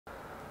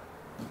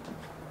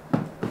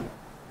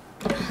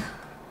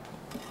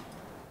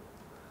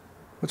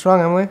What's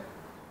wrong, Emily?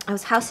 I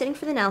was house sitting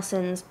for the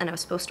Nelsons, and I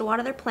was supposed to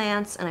water their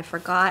plants, and I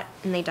forgot,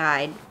 and they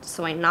died.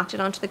 So I knocked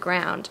it onto the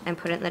ground and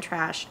put it in the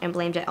trash and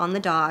blamed it on the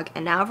dog,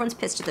 and now everyone's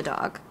pissed at the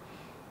dog.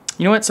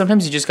 You know what?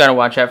 Sometimes you just gotta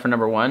watch out for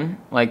number one.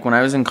 Like when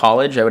I was in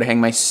college, I would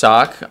hang my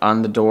sock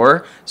on the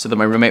door so that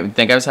my roommate would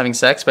think I was having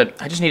sex, but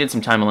I just needed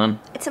some time alone.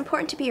 It's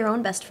important to be your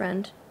own best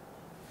friend.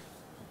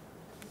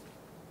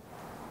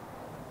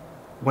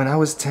 When I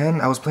was 10,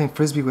 I was playing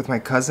frisbee with my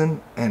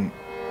cousin, and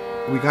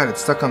we got it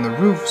stuck on the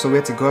roof, so we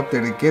had to go up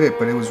there to get it,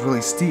 but it was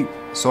really steep,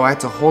 so I had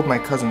to hold my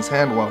cousin's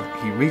hand while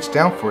he reached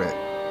down for it.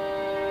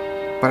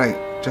 But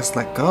I just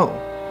let go,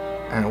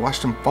 and I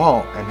watched him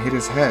fall and hit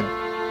his head,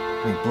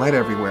 and he bled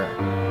everywhere.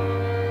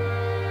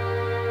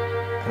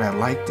 And I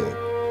liked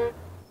it.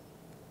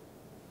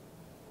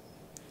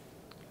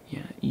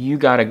 Yeah, you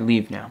gotta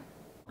leave now.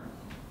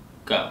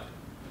 Go.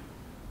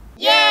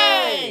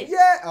 Yay!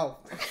 Yeah! Oh.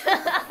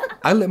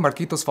 I let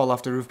Marquitos fall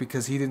off the roof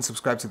because he didn't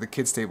subscribe to the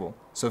kids table.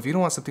 So if you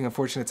don't want something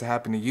unfortunate to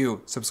happen to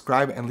you,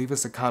 subscribe and leave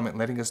us a comment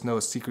letting us know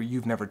a secret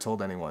you've never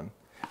told anyone.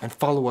 And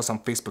follow us on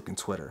Facebook and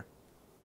Twitter.